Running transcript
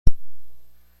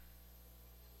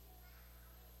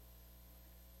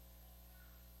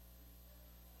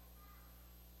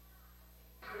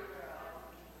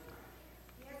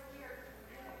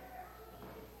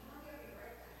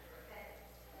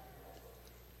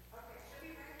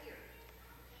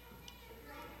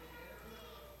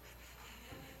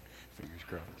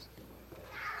microphones.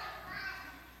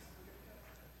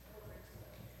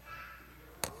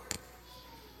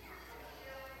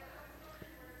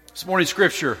 This morning's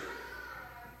scripture.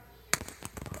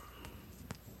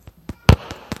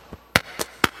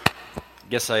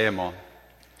 Guess I am on.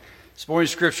 This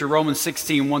morning's scripture, Romans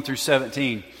 16, 1 through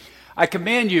 17. I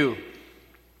command you,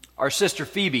 our sister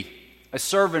Phoebe, a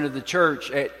servant of the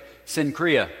church at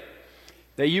Cenchrea,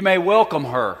 that you may welcome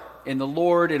her in the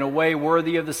Lord in a way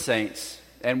worthy of the saints,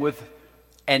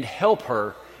 and help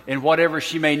her in whatever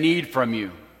she may need from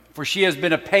you. For she has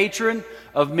been a patron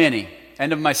of many,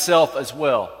 and of myself as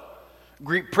well.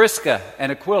 Greet Prisca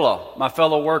and Aquila, my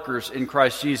fellow workers in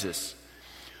Christ Jesus,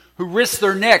 who risked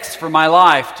their necks for my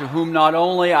life, to whom not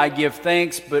only I give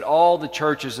thanks, but all the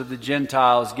churches of the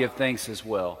Gentiles give thanks as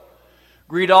well.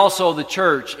 Greet also the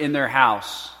church in their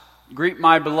house. Greet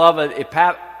my beloved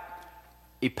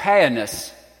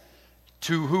Epaenetus,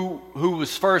 who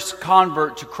was first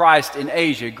convert to Christ in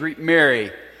Asia. Greet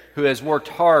Mary, who has worked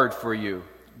hard for you.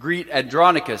 Greet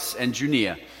Andronicus and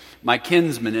Junia, my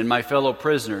kinsmen and my fellow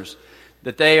prisoners,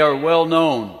 that they are well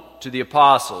known to the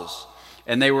apostles,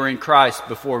 and they were in Christ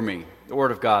before me. The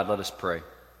word of God, let us pray.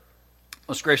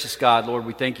 Most gracious God, Lord,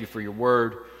 we thank you for your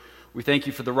word. We thank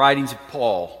you for the writings of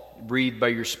Paul, breathed by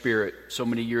your Spirit so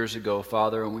many years ago,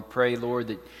 Father. And we pray, Lord,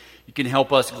 that you can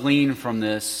help us glean from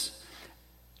this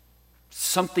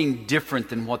something different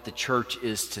than what the church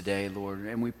is today, Lord.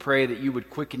 And we pray that you would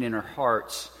quicken in our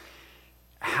hearts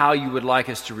how you would like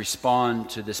us to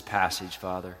respond to this passage,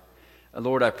 Father.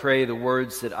 Lord, I pray the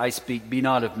words that I speak be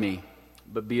not of me,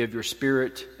 but be of your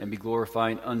Spirit, and be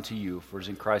glorified unto you. For it is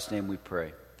in Christ's name we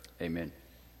pray. Amen.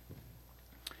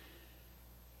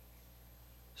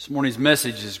 This morning's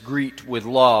message is Greet with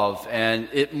Love, and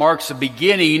it marks the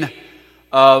beginning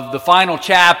of the final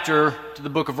chapter to the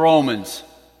book of Romans.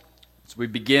 As we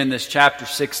begin this chapter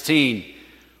 16,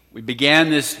 we began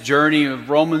this journey of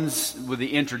Romans with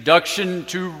the introduction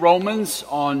to Romans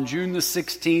on June the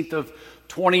 16th of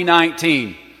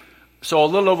 2019. So a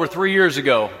little over 3 years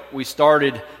ago, we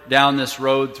started down this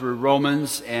road through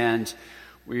Romans, and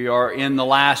we are in the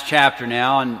last chapter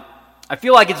now. And I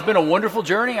feel like it's been a wonderful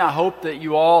journey. I hope that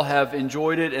you all have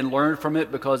enjoyed it and learned from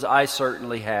it, because I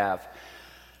certainly have.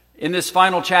 In this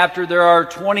final chapter, there are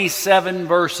 27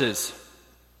 verses,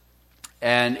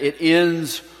 and it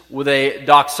ends with a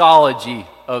doxology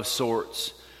of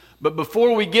sorts. But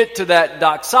before we get to that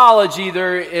doxology,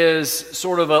 there is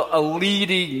sort of a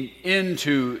leading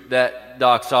into that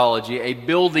doxology, a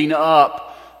building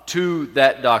up to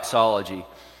that doxology.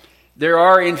 There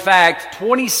are, in fact,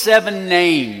 27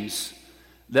 names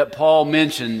that Paul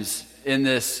mentions in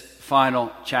this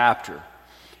final chapter.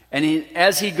 And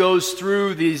as he goes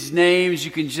through these names,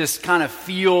 you can just kind of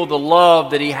feel the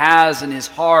love that he has in his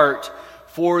heart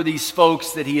for these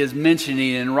folks that he is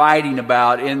mentioning and writing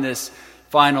about in this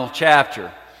final chapter.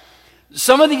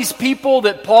 Some of these people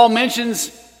that Paul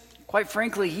mentions, quite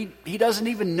frankly, he doesn't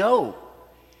even know.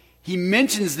 He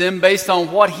mentions them based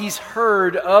on what he's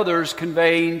heard others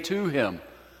conveying to him.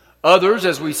 Others,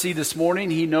 as we see this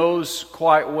morning, he knows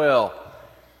quite well.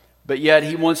 But yet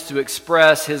he wants to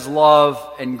express his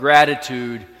love and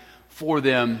gratitude for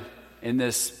them in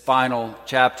this final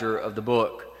chapter of the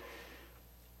book.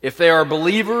 If they are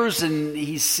believers and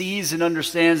he sees and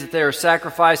understands that they are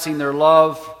sacrificing their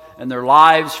love and their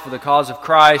lives for the cause of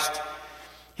Christ,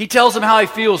 he tells them how he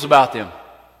feels about them.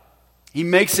 He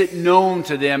makes it known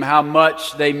to them how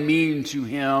much they mean to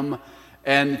him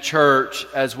and the church,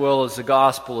 as well as the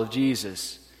gospel of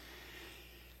Jesus.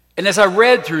 And as I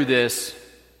read through this,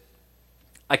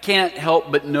 I can't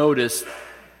help but notice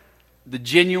the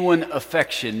genuine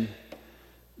affection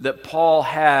that Paul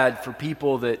had for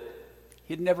people that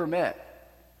he'd never met,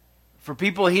 for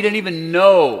people he didn't even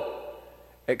know,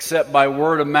 except by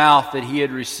word of mouth that he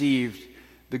had received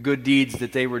the good deeds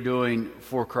that they were doing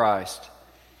for Christ.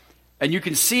 And you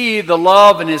can see the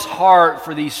love in his heart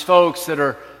for these folks that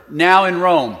are now in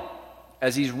Rome,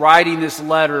 as he's writing this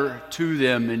letter to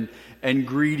them and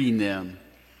greeting them.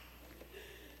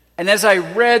 And as I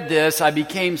read this, I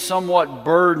became somewhat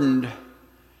burdened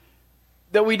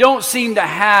that we don't seem to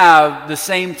have the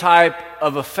same type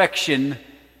of affection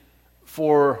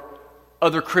for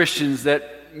other Christians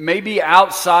that may be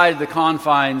outside the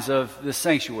confines of the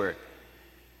sanctuary.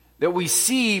 That we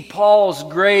see Paul's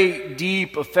great,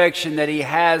 deep affection that he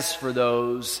has for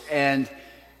those, and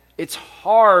it's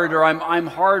hard, or I'm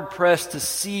hard-pressed to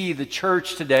see the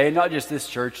church today, not just this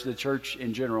church, the church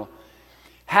in general,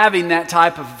 having that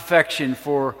type of affection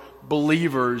for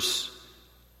believers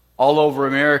all over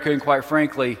America and, quite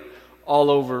frankly, all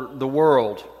over the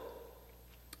world.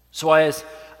 So as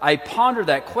I ponder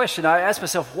that question. I ask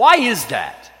myself, why is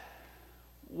that?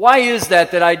 Why is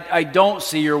that I don't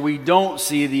see, or we don't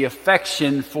see, the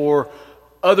affection for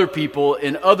other people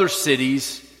in other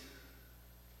cities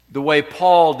the way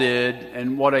Paul did,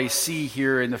 and what I see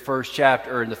here in the first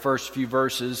chapter, or in the first few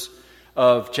verses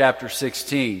of chapter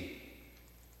 16?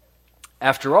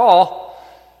 After all,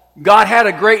 God had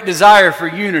a great desire for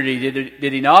unity,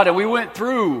 did he not? And we went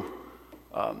through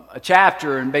a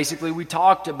chapter, and basically we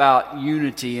talked about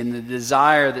unity and the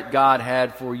desire that God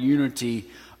had for unity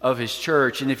of his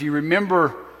church. And if you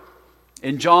remember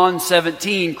in John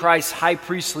 17, Christ's high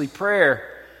priestly prayer,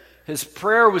 his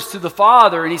prayer was to the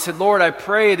Father, and he said, Lord, I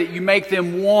pray that you make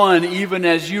them one, even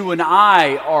as you and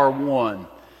I are one.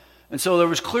 And so there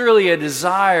was clearly a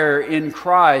desire in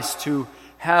Christ to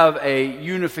have a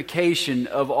unification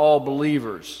of all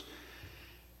believers.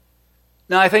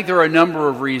 Now, I think there are a number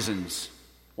of reasons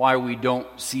why we don't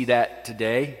see that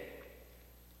today.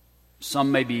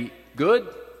 Some may be good,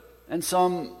 and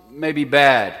some may be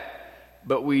bad.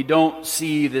 But we don't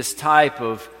see this type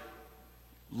of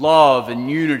love and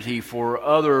unity for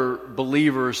other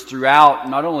believers throughout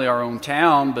not only our own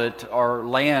town, but our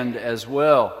land as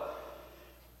well.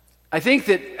 I think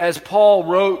that as Paul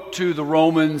wrote to the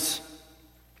Romans,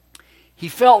 he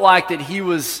felt like that he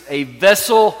was a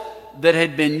vessel that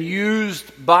had been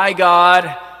used by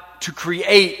God to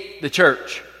create the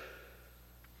church.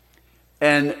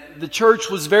 And the church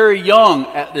was very young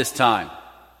at this time.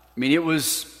 I mean, it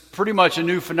was pretty much a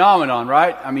new phenomenon,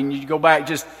 right? I mean, you go back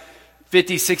just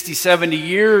 50, 60, 70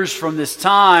 years from this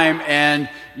time, and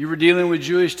you were dealing with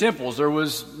Jewish temples. There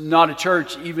was not a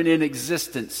church even in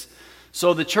existence.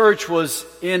 So the church was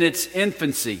in its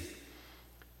infancy,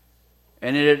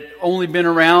 and it had only been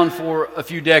around for a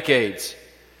few decades.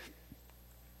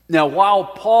 Now, while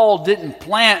Paul didn't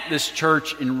plant this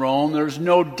church in Rome, there's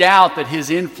no doubt that his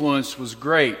influence was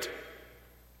great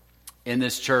in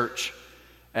this church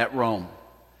at Rome.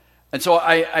 And so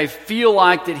I feel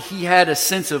like that he had a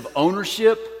sense of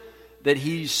ownership, that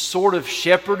he sort of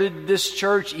shepherded this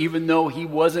church even though he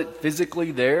wasn't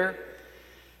physically there.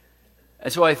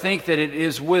 And so I think that it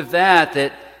is with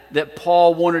that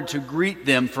Paul wanted to greet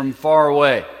them from far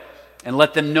away and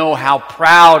let them know how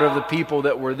proud of the people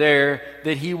that were there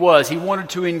that he was. He wanted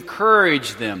to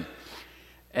encourage them.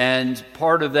 And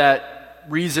part of that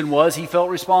reason was he felt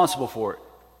responsible for it.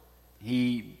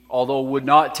 He, although would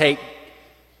not take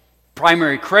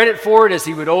primary credit for it, as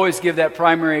he would always give that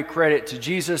primary credit to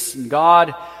Jesus and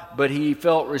God, but he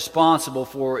felt responsible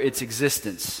for its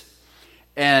existence.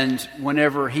 And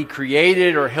whenever he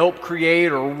created or helped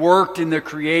create or worked in the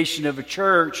creation of a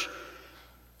church,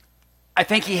 I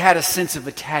think he had a sense of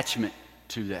attachment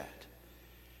to that.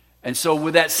 And so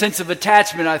with that sense of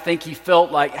attachment, I think he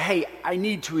felt like, hey, I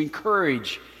need to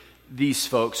encourage these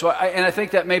folks. So I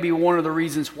think that may be one of the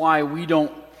reasons why we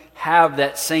don't have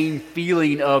that same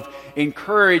feeling of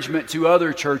encouragement to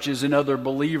other churches and other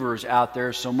believers out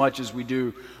there so much as we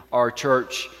do our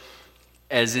church,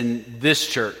 as in this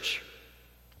church.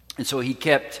 And so he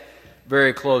kept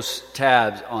very close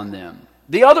tabs on them.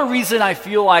 The other reason I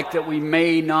feel like that we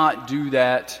may not do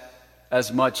that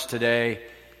as much today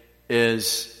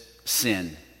is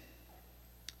sin.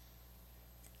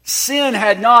 Sin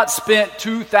had not spent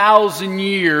 2,000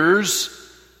 years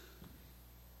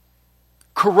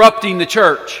corrupting the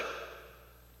church,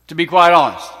 to be quite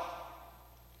honest.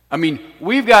 I mean,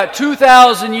 we've got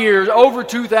 2,000 years, over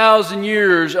 2,000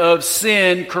 years of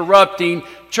sin corrupting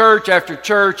church after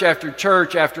church after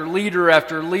church after leader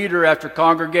after leader after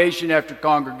congregation after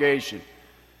congregation.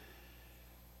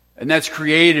 And that's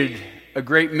created a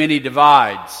great many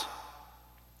divides.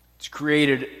 It's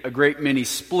created a great many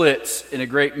splits in a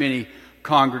great many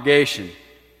congregations.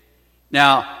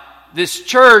 Now, this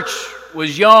church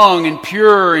was young and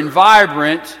pure and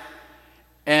vibrant,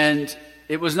 and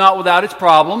it was not without its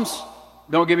problems.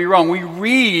 Don't get me wrong. We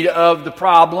read of the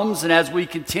problems, and as we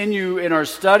continue in our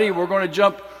study, we're going to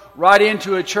jump right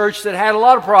into a church that had a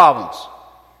lot of problems.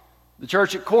 The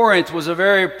church at Corinth was a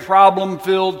very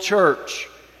problem-filled church,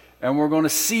 and we're going to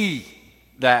see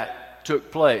that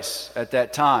took place at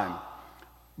that time.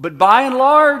 But by and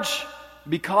large,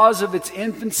 because of its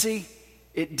infancy,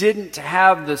 it didn't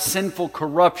have the sinful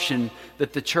corruption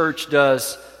that the church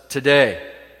does today.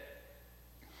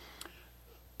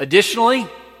 Additionally,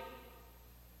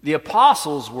 the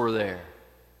apostles were there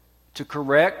to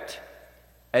correct,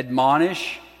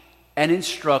 admonish, and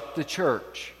instruct the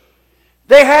church.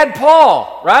 They had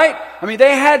Paul, right? I mean,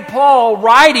 they had Paul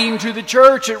writing to the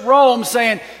church at Rome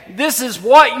saying, this is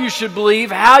what you should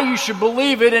believe, how you should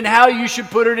believe it, and how you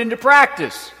should put it into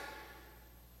practice.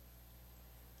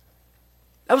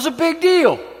 That was a big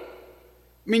deal.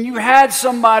 I mean, you had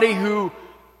somebody who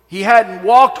he hadn't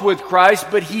walked with Christ,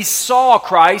 but he saw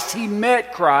Christ, he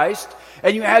met Christ.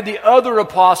 And you had the other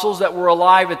apostles that were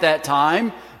alive at that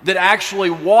time that actually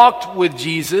walked with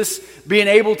Jesus, being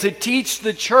able to teach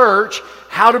the church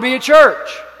how to be a church.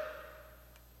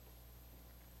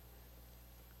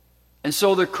 And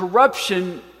so the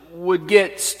corruption would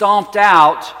get stomped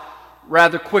out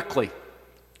rather quickly.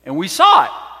 And we saw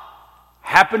it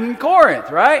happen in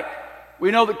Corinth, right? We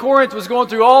know that Corinth was going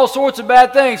through all sorts of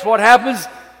bad things. What happens?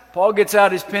 Paul gets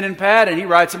out his pen and pad and he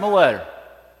writes them a letter.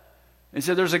 He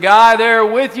said, there's a guy there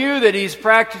with you that he's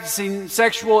practicing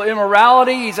sexual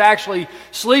immorality. He's actually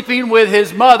sleeping with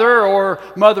his mother or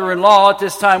mother-in-law. At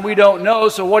this time, we don't know.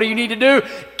 So what do you need to do?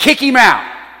 Kick him out.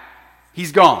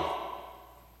 He's gone.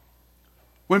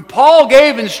 When Paul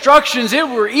gave instructions, it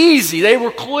were easy. They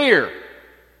were clear.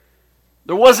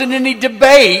 There wasn't any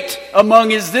debate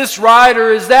among is this right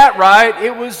or is that right.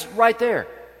 It was right there.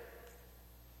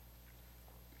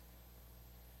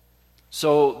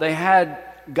 So they had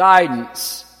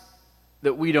guidance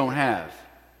that we don't have.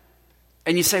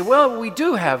 And you say, well, we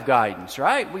do have guidance,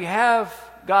 right? We have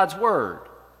God's Word.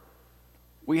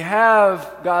 We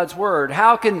have God's Word.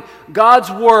 How can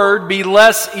God's Word be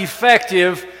less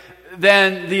effective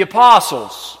than the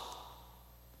apostles?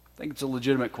 I think it's a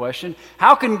legitimate question.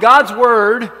 How can God's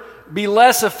Word be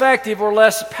less effective or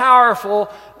less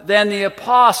powerful than the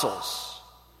apostles?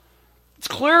 It's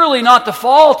clearly not the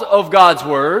fault of God's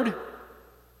Word,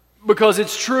 because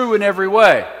it's true in every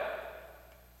way.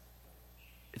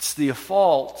 It's the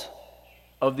fault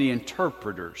of the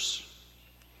interpreters.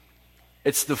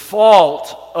 It's the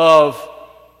fault of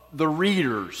the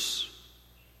readers.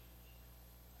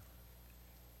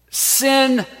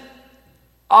 Sin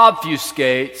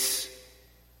obfuscates,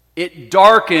 it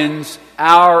darkens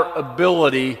our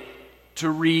ability to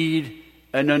read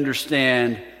and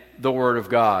understand the Word of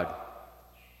God.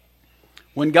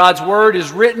 When God's Word is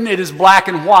written, it is black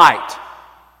and white.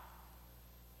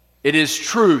 It is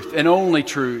truth and only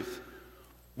truth.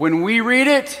 When we read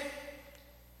it,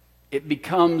 it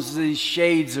becomes these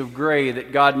shades of gray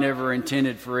that God never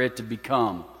intended for it to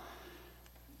become.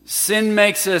 Sin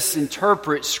makes us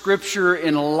interpret Scripture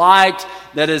in a light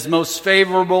that is most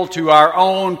favorable to our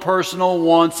own personal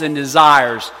wants and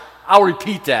desires. I'll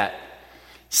repeat that.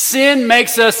 Sin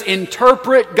makes us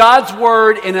interpret God's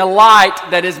Word in a light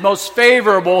that is most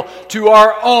favorable to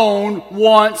our own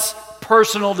wants,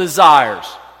 personal desires.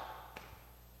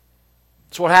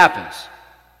 That's what happens.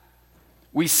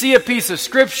 We see a piece of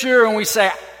Scripture and we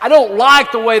say, I don't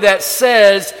like the way that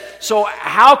says, so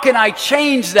how can I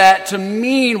change that to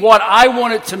mean what I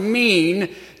want it to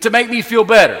mean to make me feel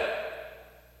better?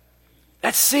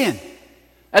 That's sin.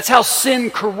 That's how sin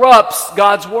corrupts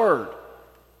God's Word.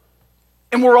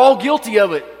 And we're all guilty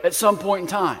of it at some point in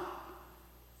time.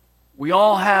 We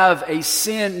all have a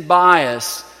sin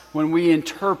bias when we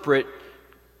interpret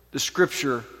the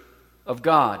Scripture of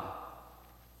God.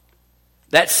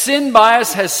 That sin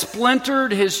bias has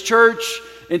splintered His church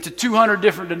into 200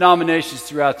 different denominations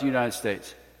throughout the United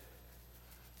States.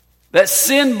 That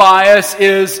sin bias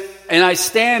is, and I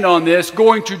stand on this,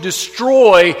 going to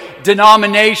destroy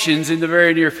denominations in the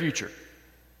very near future.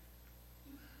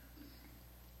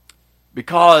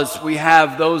 Because we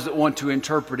have those that want to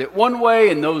interpret it one way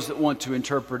and those that want to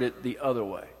interpret it the other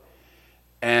way.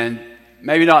 And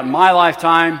maybe not in my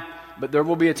lifetime, but there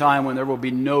will be a time when there will be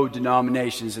no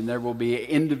denominations and there will be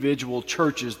individual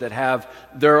churches that have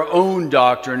their own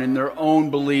doctrine and their own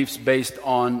beliefs based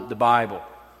on the Bible.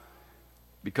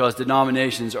 Because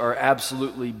denominations are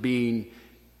absolutely being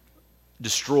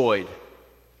destroyed.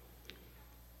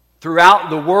 Throughout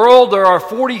the world, there are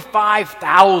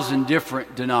 45,000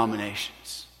 different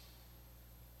denominations.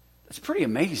 That's pretty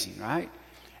amazing, right?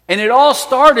 And it all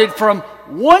started from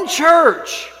one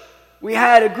church. We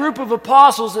had a group of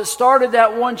apostles that started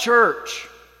that one church.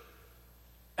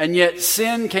 And yet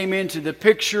sin came into the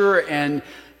picture, and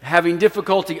having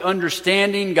difficulty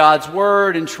understanding God's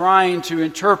Word and trying to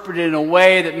interpret it in a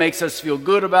way that makes us feel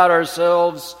good about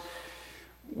ourselves,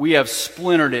 we have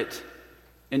splintered it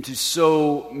into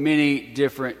so many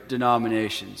different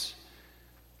denominations.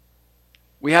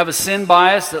 We have a sin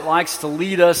bias that likes to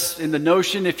lead us in the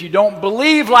notion, if you don't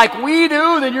believe like we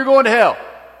do, then you're going to hell.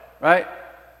 Right? How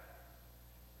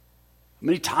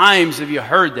many times have you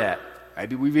heard that?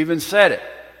 Maybe we've even said it.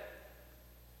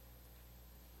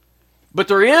 But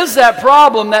there is that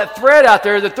problem, that thread out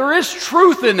there, that there is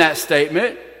truth in that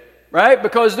statement, right?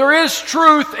 Because there is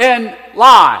truth and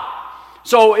lie.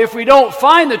 So if we don't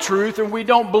find the truth and we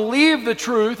don't believe the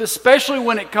truth, especially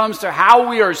when it comes to how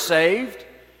we are saved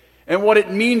and what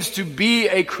it means to be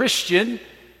a Christian,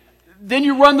 then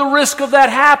you run the risk of that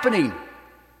happening.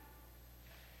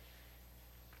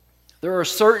 There are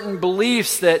certain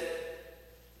beliefs that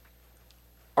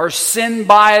our sin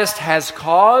bias has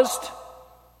caused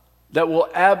that will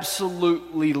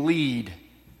absolutely lead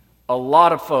a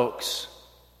lot of folks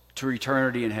to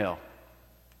eternity in hell.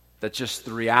 That's just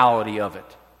the reality of it.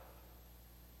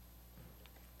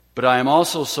 But I am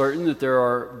also certain that there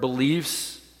are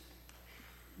beliefs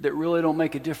that really don't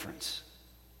make a difference.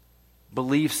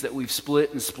 Beliefs that we've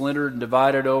split and splintered and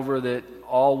divided over that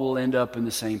all will end up in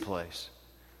the same place.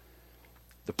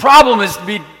 The problem is to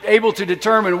be able to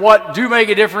determine what do make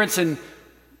a difference and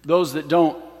those that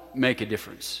don't make a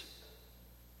difference.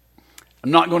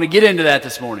 I'm not going to get into that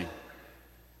this morning.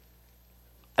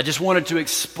 I just wanted to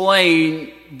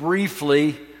explain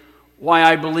briefly why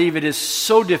I believe it is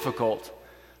so difficult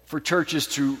for churches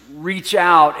to reach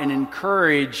out and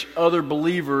encourage other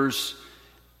believers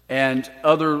and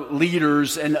other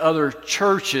leaders and other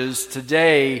churches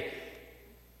today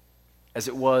as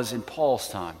it was in Paul's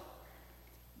time.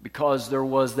 Because there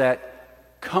was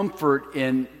that comfort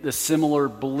in the similar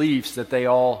beliefs that they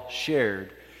all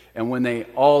shared. And when they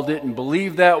all didn't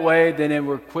believe that way, then they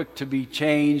were quick to be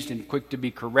changed and quick to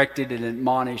be corrected and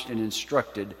admonished and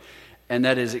instructed. And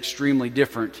that is extremely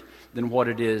different than what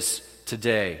it is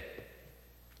today.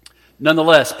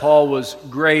 Nonetheless, Paul was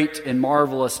great and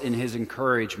marvelous in his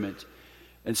encouragement.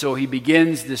 And so he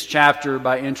begins this chapter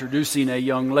by introducing a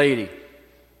young lady.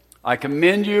 I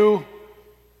commend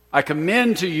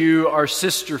to you our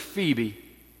sister Phoebe,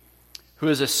 who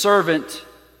is a servant of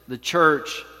the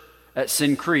church at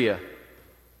Cenchrea,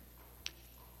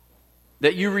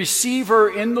 that you receive her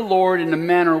in the Lord in a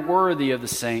manner worthy of the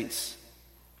saints,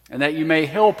 and that you may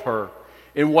help her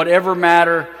in whatever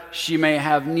matter she may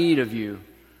have need of you.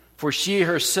 For she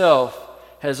herself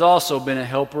has also been a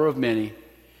helper of many,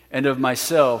 and of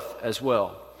myself as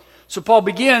well. So Paul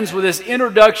begins with this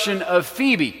introduction of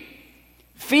Phoebe.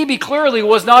 Phoebe clearly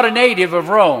was not a native of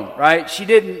Rome, right?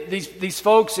 These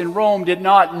folks in Rome did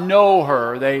not know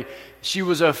her. She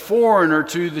was a foreigner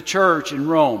to the church in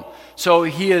Rome. So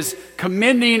he is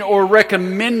commending or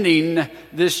recommending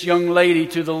this young lady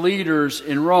to the leaders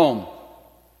in Rome.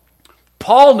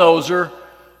 Paul knows her,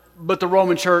 but the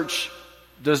Roman church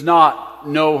does not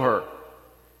know her.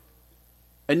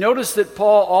 And notice that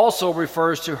Paul also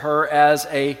refers to her as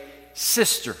a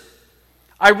sister.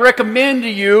 I recommend to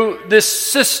you this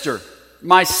sister,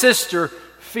 my sister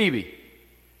Phoebe.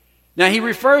 Now he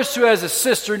refers to her as a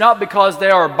sister not because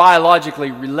they are biologically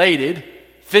related,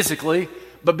 physically,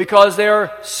 but because they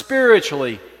are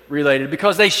spiritually related,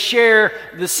 because they share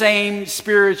the same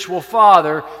spiritual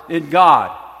father in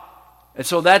God. And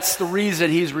so that's the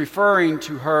reason he's referring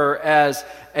to her as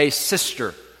a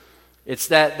sister. It's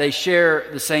that they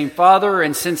share the same Father,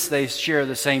 and since they share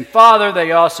the same Father,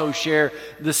 they also share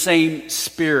the same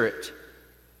Spirit.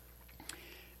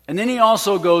 And then he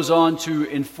also goes on to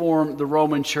inform the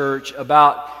Roman church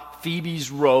about Phoebe's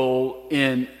role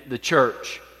in the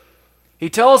church. He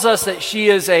tells us that she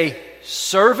is a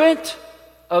servant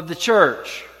of the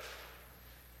church.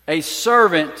 A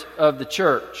servant of the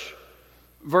church.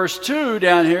 Verse 2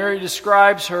 down here, he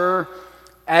describes her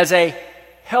as a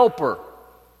helper.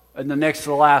 In the next to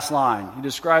the last line, he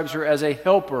describes her as a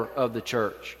helper of the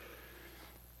church.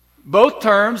 Both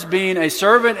terms, being a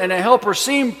servant and a helper,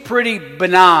 seem pretty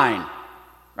benign,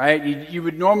 right? You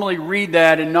would normally read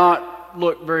that and not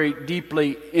look very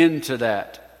deeply into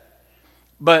that.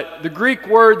 But the Greek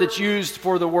word that's used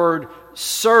for the word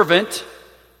servant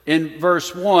in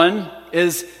verse 1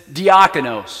 is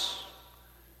diakonos.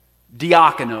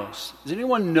 Diakonos. Does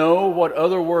anyone know what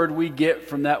other word we get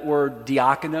from that word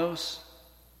diakonos?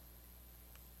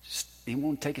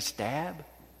 Anyone take a stab?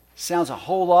 Sounds a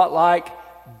whole lot like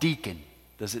deacon,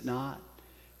 does it not?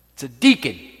 It's a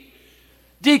deacon.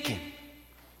 Deacon.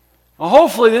 Well,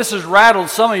 hopefully this has rattled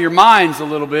some of your minds a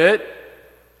little bit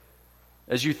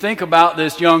as you think about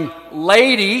this young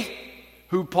lady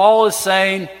who Paul is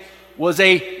saying was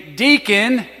a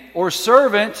deacon or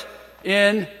servant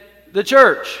in the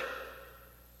church.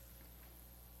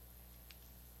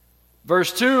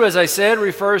 Verse 2, as I said,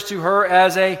 refers to her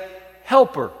as a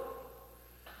helper.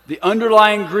 The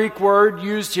underlying Greek word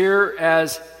used here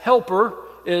as helper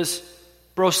is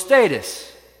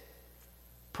prostatis.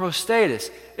 Prostatis.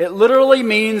 It literally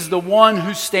means the one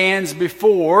who stands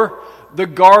before, the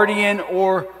guardian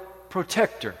or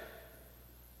protector.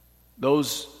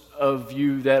 Those of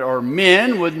you that are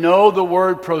men would know the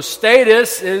word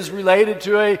prostatis is related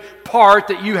to a part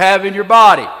that you have in your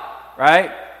body,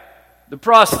 right? The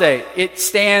prostate. It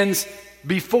stands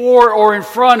before or in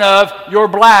front of your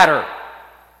bladder.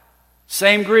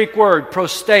 Same Greek word,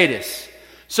 prostatis.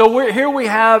 So here we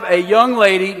have a young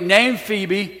lady named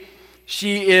Phoebe.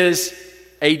 She is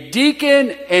a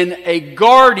deacon and a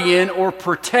guardian or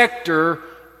protector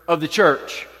of the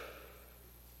church.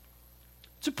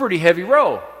 It's a pretty heavy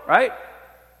role, right?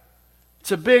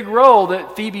 It's a big role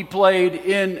that Phoebe played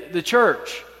in the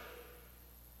church.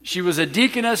 She was a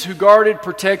deaconess who guarded,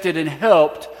 protected, and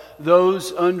helped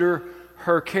those under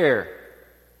her care.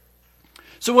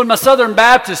 So when my Southern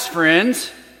Baptist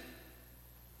friends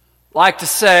like to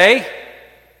say,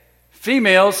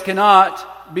 females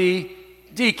cannot be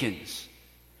deacons,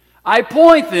 I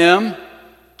point them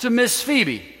to Miss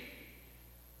Phoebe.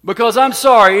 Because I'm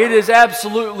sorry, it is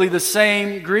absolutely the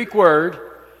same Greek word.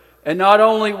 And not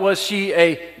only was she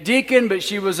a deacon, but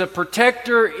she was a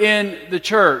protector in the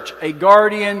church, a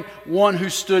guardian, one who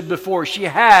stood before. She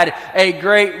had a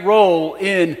great role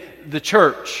in the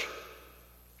church.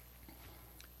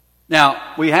 Now,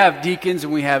 we have deacons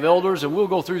and we have elders, and we'll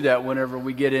go through that whenever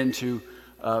we get into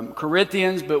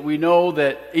Corinthians, but we know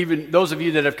that even those of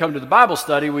you that have come to the Bible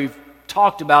study, we've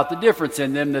talked about the difference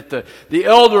in them, that the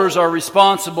elders are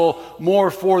responsible more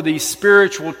for the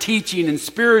spiritual teaching and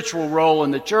spiritual role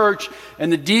in the church, and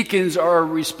the deacons are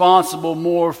responsible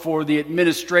more for the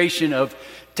administration of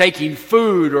taking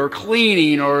food or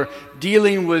cleaning or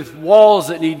dealing with walls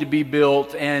that need to be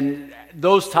built and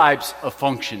those types of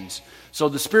functions. So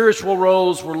the spiritual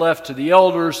roles were left to the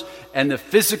elders, and the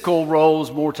physical roles,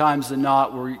 more times than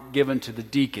not, were given to the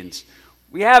deacons.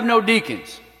 We have no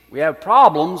deacons. We have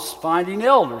problems finding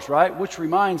elders, right? Which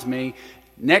reminds me,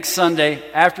 next Sunday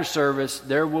after service,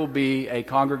 there will be a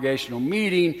congregational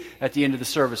meeting at the end of the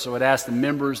service. So I'd ask the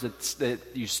members that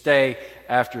you stay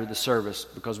after the service,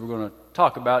 because we're going to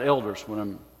talk about elders when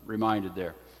I'm reminded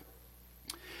there.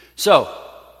 So,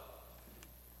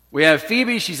 we have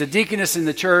Phoebe. She's a deaconess in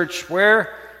the church.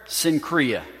 Where?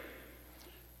 Cenchrea.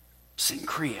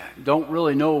 Cenchrea. Don't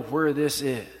really know where this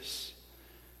is.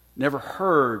 Never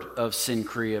heard of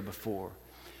Cenchrea before.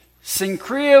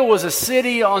 Cenchrea was a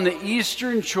city on the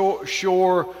eastern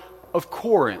shore of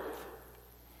Corinth.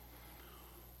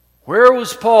 Where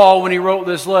was Paul when he wrote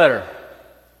this letter?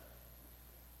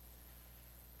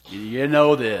 You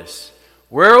know this.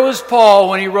 Where was Paul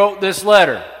when he wrote this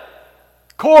letter?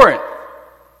 Corinth.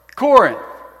 Corinth.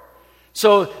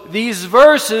 So these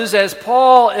verses, as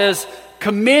Paul is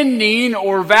commending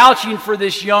or vouching for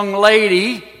this young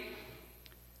lady,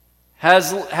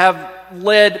 have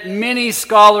led many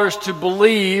scholars to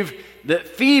believe that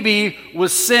Phoebe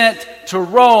was sent to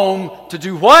Rome to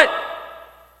do what?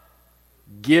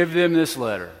 Give them this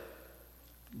letter.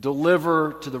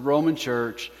 Deliver to the Roman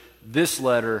church this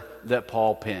letter that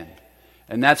Paul penned.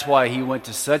 And that's why he went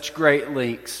to such great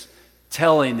lengths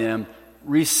telling them,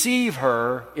 receive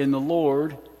her in the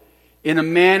Lord in a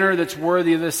manner that's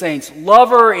worthy of the saints. Love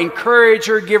her, encourage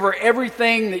her, give her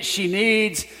everything that she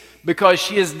needs, because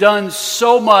she has done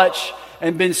so much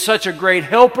and been such a great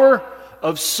helper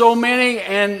of so many,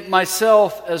 and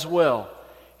myself as well.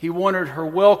 He wanted her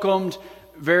welcomed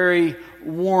very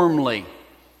warmly.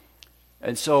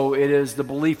 And so it is the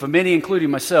belief of many,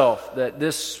 including myself, that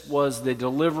this was the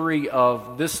delivery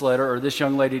of this letter, or this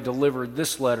young lady delivered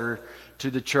this letter to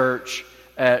the church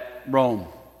at Rome.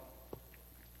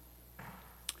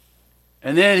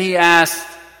 And then he asked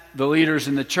the leaders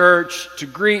in the church to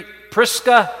greet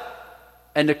Prisca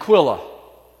and Aquila,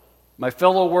 my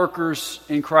fellow workers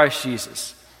in Christ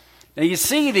Jesus. Now you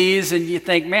see these and you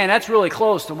think, man, that's really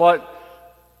close to what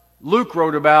Luke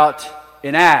wrote about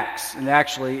in Acts. And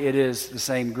actually it is the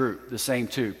same group, the same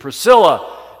two.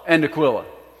 Priscilla and Aquila.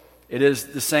 It is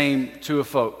the same two of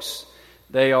folks.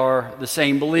 They are the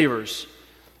same believers.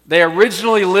 They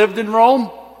originally lived in Rome.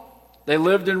 They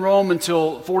lived in Rome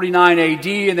until 49 AD,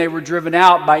 and they were driven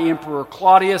out by Emperor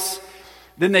Claudius.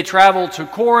 Then they traveled to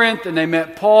Corinth, and they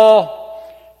met Paul.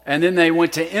 And then they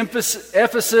went to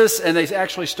Ephesus, and they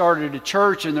actually started a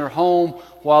church in their home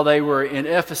while they were in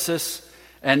Ephesus.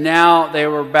 And now they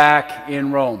were back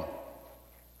in Rome.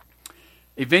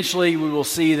 Eventually, we will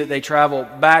see that they travel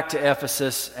back to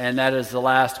Ephesus, and that is the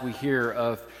last we hear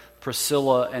of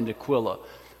Priscilla and Aquila.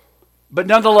 But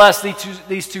nonetheless,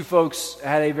 these two folks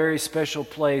had a very special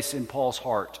place in Paul's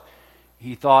heart.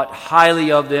 He thought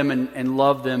highly of them and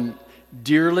loved them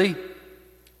dearly. Do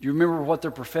you remember what their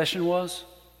profession was?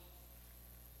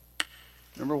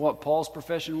 Remember what Paul's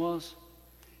profession was?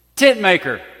 Tent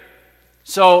maker.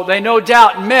 So they no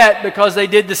doubt met because they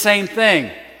did the same thing.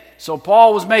 So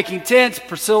Paul was making tents,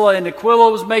 Priscilla and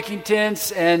Aquila was making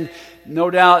tents, and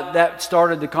no doubt that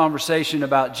started the conversation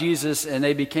about Jesus, and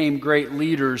they became great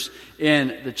leaders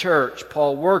in the church.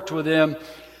 Paul worked with them.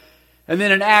 And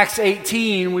then in Acts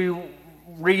 18, we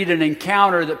read an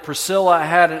encounter that Priscilla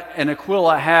and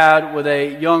Aquila had with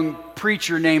a young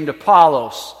preacher named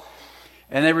Apollos.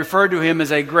 And they referred to him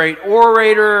as a great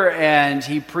orator, and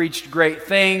he preached great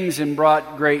things and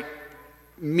brought great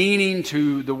meaning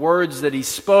to the words that he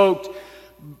spoke.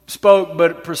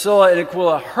 But Priscilla and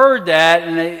Aquila heard that,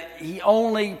 and he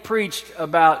only preached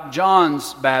about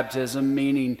John's baptism,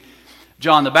 meaning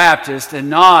John the Baptist, and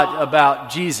not about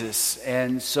Jesus.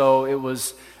 And so it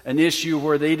was an issue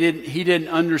where he didn't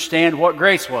understand what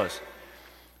grace was.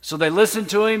 So they listened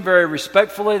to him very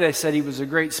respectfully. They said he was a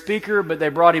great speaker, but they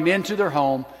brought him into their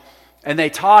home, and they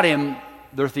taught him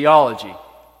their theology.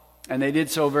 And they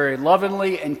did so very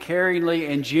lovingly and caringly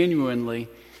and genuinely,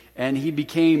 and he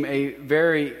became a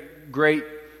very great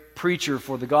preacher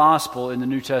for the gospel in the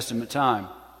New Testament time.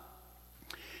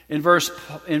 In verse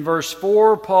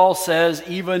 4, Paul says,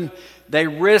 even they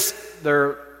risked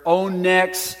their own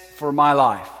necks for my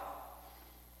life.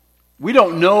 We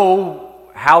don't know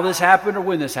how this happened or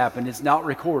when this happened. It's not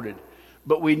recorded.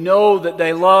 But we know that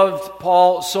they loved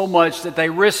Paul so much that they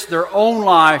risked their own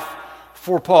life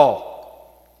for Paul.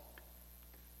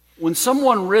 When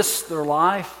someone risks their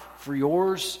life for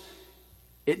yours,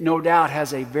 it no doubt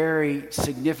has a very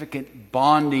significant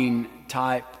bonding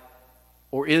type,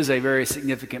 or is a very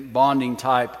significant bonding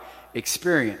type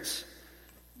experience.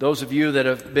 Those of you that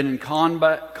have been in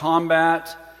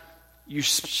combat, you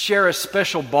share a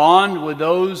special bond with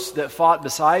those that fought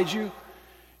beside you.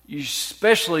 You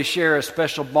especially share a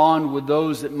special bond with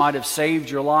those that might have saved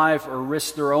your life or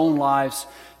risked their own lives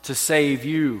to save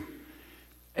you.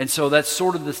 And so that's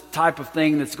sort of the type of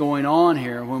thing that's going on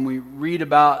here. When we read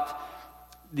about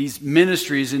these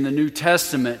ministries in the New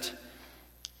Testament,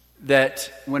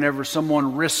 that whenever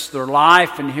someone risks their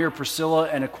life, and here Priscilla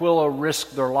and Aquila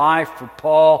risked their life for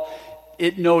Paul,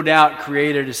 it no doubt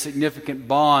created a significant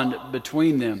bond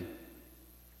between them.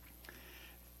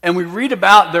 And we read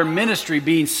about their ministry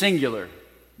being singular,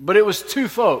 but it was two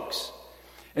folks.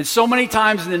 And so many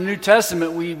times in the New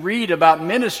Testament we read about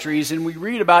ministries and we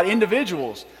read about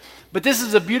individuals. But this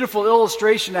is a beautiful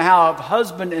illustration of how a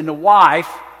husband and a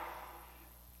wife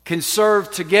can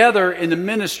serve together in the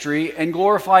ministry and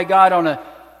glorify God on a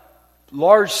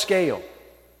large scale.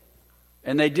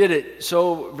 And they did it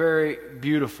so very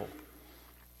beautiful.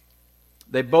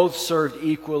 They both served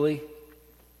equally.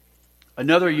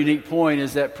 Another unique point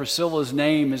is that Priscilla's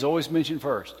name is always mentioned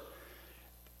first.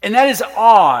 And that is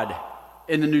odd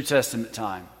in the New Testament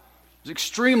time. It's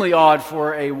extremely odd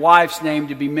for a wife's name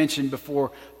to be mentioned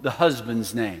before the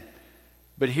husband's name.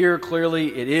 But here clearly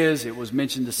it is. It was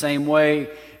mentioned the same way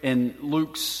in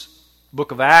Luke's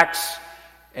book of Acts,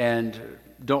 and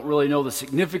don't really know the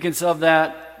significance of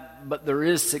that, but there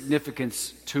is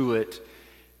significance to it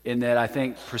in that I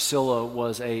think Priscilla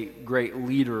was a great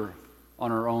leader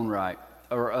on her own right,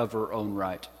 or of her own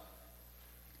right.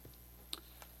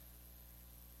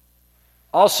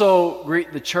 Also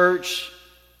greet the church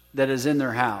that is in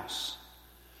their house.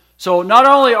 So not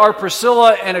only are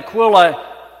Priscilla and Aquila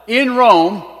in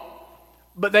Rome,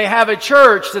 but they have a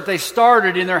church that they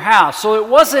started in their house. So it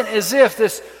wasn't as if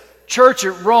this church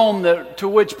at Rome to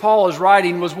which Paul is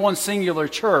writing was one singular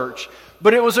church,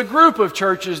 but it was a group of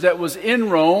churches that was in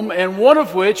Rome, and one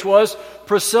of which was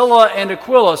Priscilla and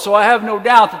Aquila. So I have no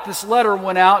doubt that this letter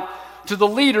went out to the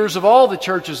leaders of all the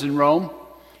churches in Rome,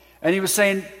 and he was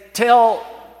saying, tell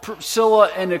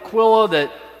Priscilla and Aquila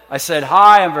that I said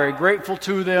hi, I'm very grateful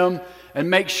to them, and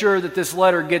make sure that this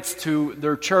letter gets to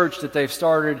their church that they've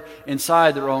started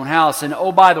inside their own house. And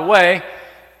oh, by the way,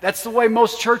 that's the way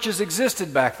most churches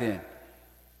existed back then.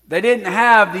 They didn't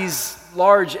have these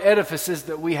large edifices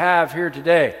that we have here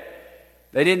today.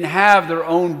 They didn't have their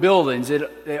own buildings.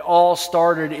 They all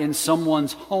started in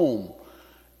someone's home.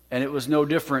 And it was no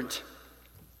different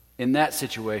in that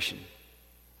situation.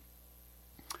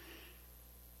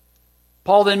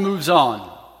 Paul then moves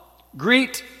on.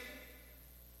 Greet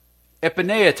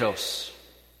Epaenetos.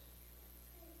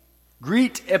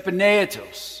 Greet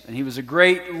Epaenetos. And he was a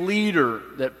great leader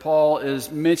that Paul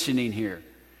is mentioning here.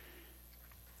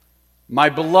 My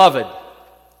beloved,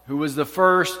 who was the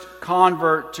first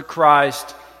convert to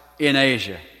Christ in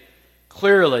Asia.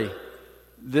 Clearly,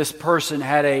 this person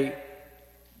had a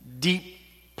deep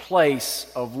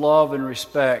place of love and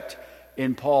respect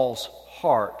in Paul's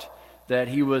heart, that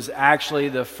he was actually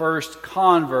the first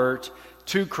convert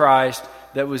to Christ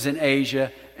that was in Asia,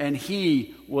 and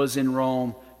he was in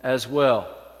Rome as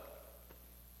well.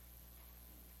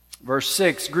 Verse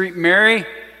 6, greet Mary,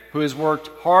 who has worked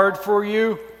hard for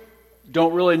you.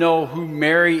 Don't really know who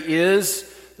Mary is.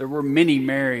 There were many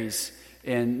Marys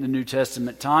in the New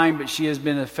Testament time, but she has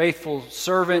been a faithful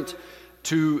servant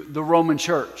to the Roman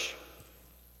church.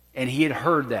 And he had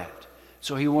heard that.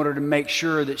 So he wanted to make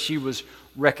sure that she was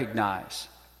recognized.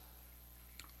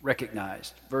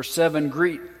 Verse 7,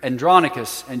 greet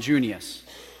Andronicus and Junius,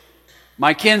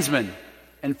 my kinsmen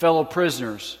and fellow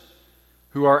prisoners,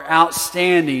 who are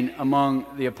outstanding among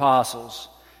the apostles,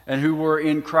 and who were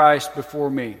in Christ before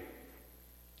me.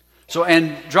 So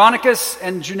Andronicus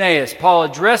and Junius, Paul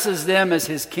addresses them as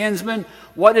his kinsmen.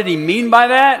 What did he mean by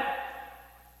that?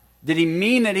 Did he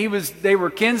mean that they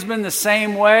were kinsmen the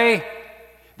same way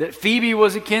that Phoebe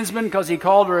was a kinsman because he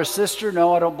called her a sister?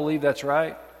 No, I don't believe that's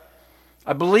right.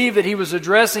 I believe that he was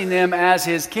addressing them as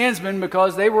his kinsmen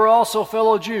because they were also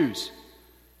fellow Jews.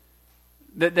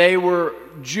 That they were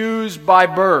Jews by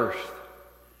birth.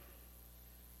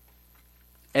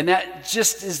 And that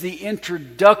just is the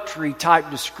introductory type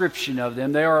description of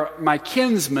them. They are my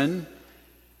kinsmen.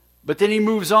 But then he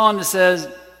moves on and says,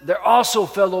 they're also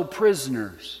fellow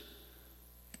prisoners.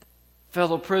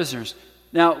 Fellow prisoners.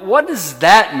 Now, what does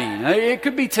that mean? It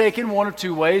could be taken one of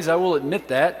two ways, I will admit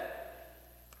that.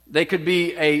 They could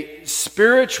be a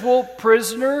spiritual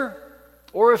prisoner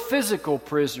or a physical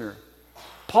prisoner.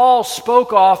 Paul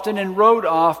spoke often and wrote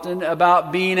often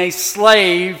about being a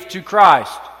slave to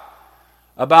Christ,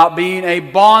 about being a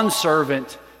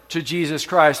bondservant to Jesus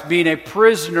Christ, being a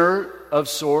prisoner of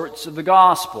sorts of the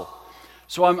gospel.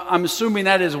 So I'm assuming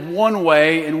that is one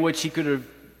way in which he could have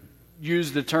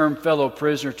used the term fellow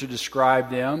prisoner to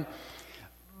describe them.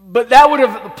 But that would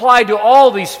have applied to all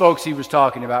these folks he was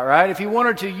talking about, right? If he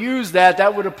wanted to use that,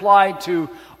 that would apply to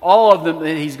all of them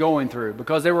that he's going through,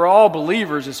 because they were all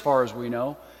believers as far as we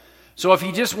know. So if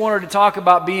he just wanted to talk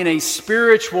about being a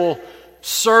spiritual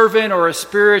servant or a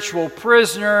spiritual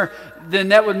prisoner, then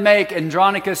that would make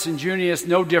Andronicus and Junius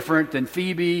no different than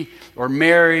Phoebe or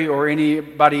Mary or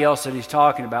anybody else that he's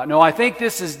talking about. No, I think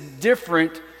this is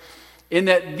different in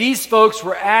that these folks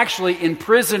were actually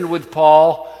imprisoned with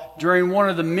Paul during one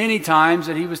of the many times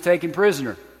that he was taken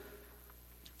prisoner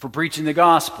for preaching the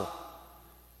gospel.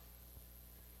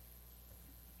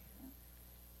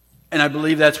 And I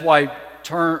believe that's why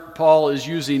Paul is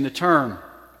using the term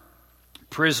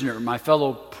prisoner, my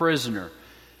fellow prisoner,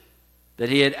 that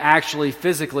he had actually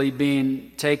physically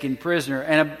been taken prisoner.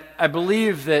 And I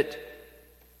believe that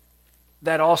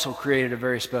also created a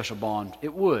very special bond.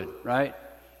 It would, right?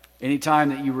 Anytime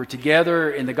that you were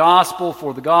together in the gospel,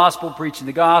 for the gospel, preaching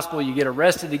the gospel, you get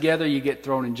arrested together, you get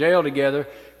thrown in jail together,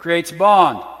 creates a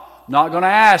bond. I'm not going to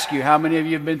ask you how many of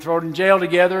you have been thrown in jail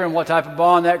together and what type of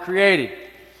bond that created.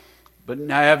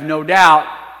 But I have no doubt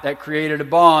that created a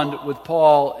bond with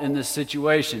Paul in this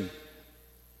situation.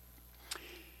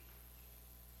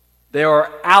 They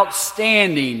are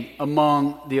outstanding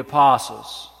among the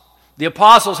apostles. The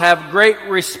apostles have great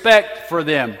respect for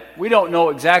them. We don't know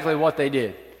exactly what they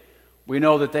did. We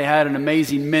know that they had an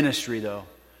amazing ministry, though,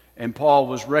 and Paul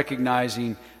was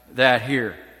recognizing that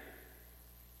here.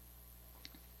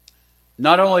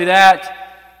 Not only that,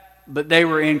 but they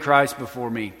were in Christ before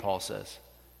me, Paul says.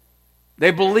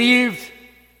 They believed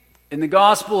in the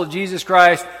gospel of Jesus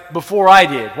Christ before I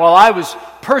did. While I was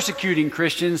persecuting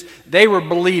Christians, they were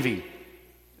believing.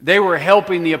 They were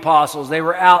helping the apostles. They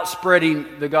were out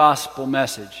spreading the gospel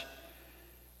message.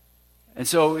 And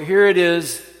so here it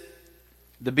is,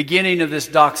 the beginning of this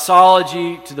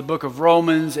doxology to the book of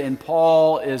Romans, and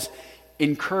Paul is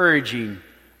encouraging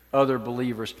other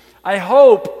believers. I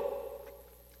hope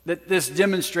that this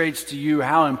demonstrates to you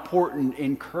how important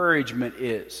encouragement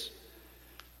is.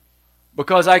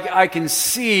 Because I can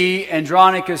see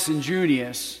Andronicus and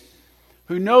Junius,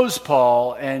 who knows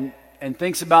Paul and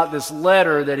thinks about this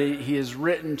letter that he has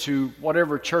written to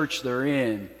whatever church they're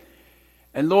in.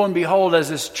 And lo and behold, as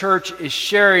this church is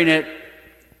sharing it,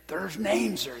 their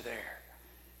names are there.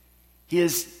 He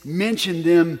has mentioned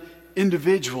them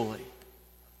individually.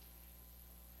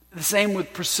 The same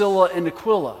with Priscilla and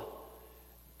Aquila.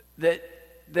 That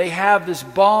they have this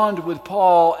bond with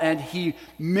Paul, and he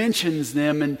mentions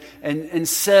them and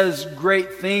says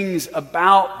great things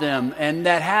about them. And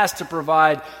that has to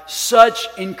provide such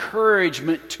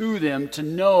encouragement to them to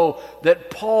know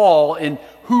that Paul and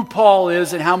who Paul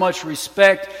is and how much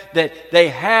respect that they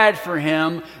had for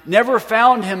him, never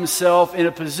found himself in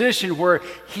a position where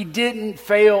he didn't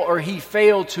fail or he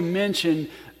failed to mention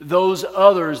those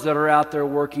others that are out there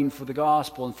working for the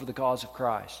gospel and for the cause of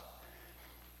Christ.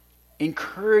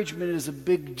 Encouragement is a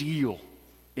big deal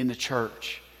in the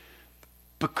church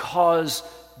because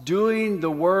doing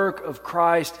the work of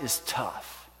Christ is tough.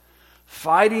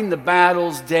 Fighting the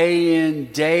battles day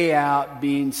in, day out,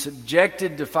 being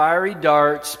subjected to fiery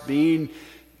darts,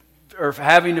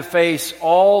 having to face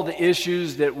all the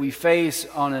issues that we face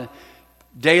on a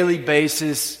daily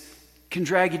basis can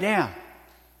drag you down.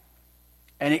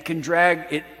 And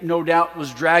it no doubt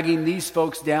was dragging these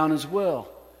folks down as well.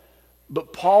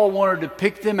 But Paul wanted to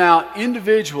pick them out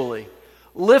individually,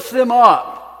 lift them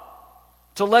up,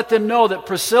 to let them know that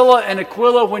Priscilla and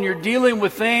Aquila, when you're dealing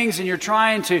with things and you're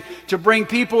trying to bring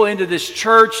people into this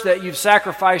church that you've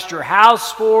sacrificed your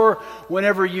house for,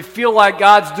 whenever you feel like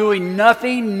God's doing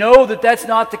nothing, know that that's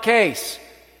not the case.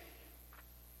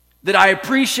 That I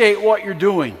appreciate what you're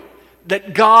doing.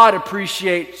 That God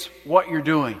appreciates what you're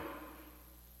doing.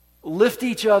 Lift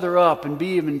each other up and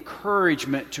be of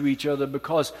encouragement to each other,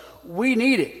 because we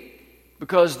need it.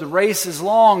 Because the race is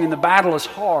long and the battle is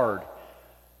hard.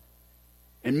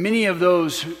 And many of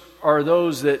those are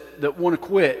those that want to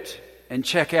quit and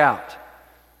check out.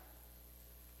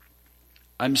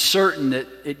 I'm certain that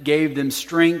it gave them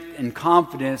strength and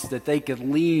confidence that they could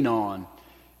lean on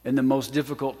in the most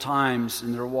difficult times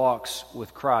in their walks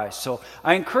with Christ. So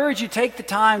I encourage you, take the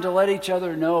time to let each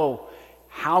other know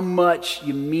how much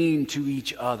you mean to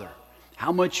each other,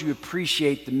 how much you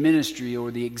appreciate the ministry or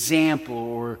the example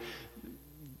or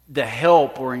the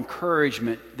help or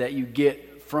encouragement that you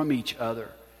get from each other.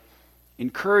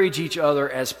 Encourage each other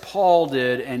as Paul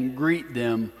did and greet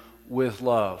them with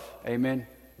love. Amen.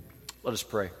 Let us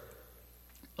pray.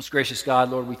 Most gracious God,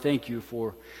 Lord, we thank you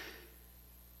for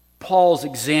Paul's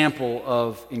example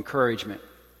of encouragement.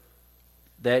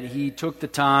 That he took the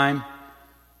time,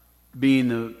 being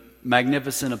the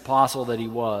magnificent apostle that he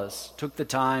was, took the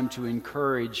time to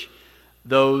encourage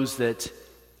those that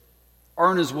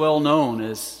aren't as well known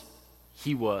as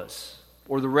he was,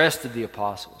 or the rest of the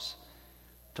apostles,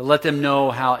 to let them know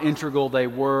how integral they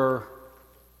were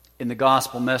in the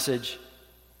gospel message,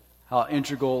 how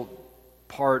integral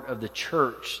part of the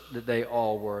church that they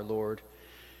all were, Lord.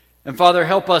 And Father,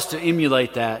 help us to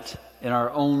emulate that in our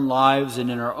own lives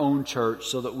and in our own church,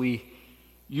 so that we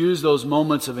use those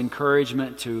moments of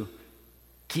encouragement to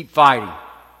keep fighting,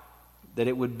 that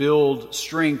it would build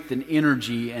strength and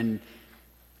energy and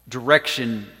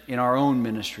direction in our own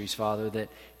ministries, Father, that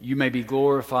you may be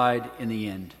glorified in the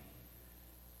end.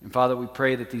 And Father, we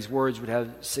pray that these words would have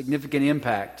significant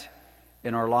impact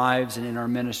in our lives and in our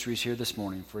ministries here this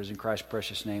morning. For it is in Christ's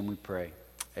precious name we pray.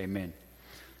 Amen.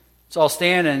 So I'll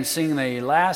stand and sing the last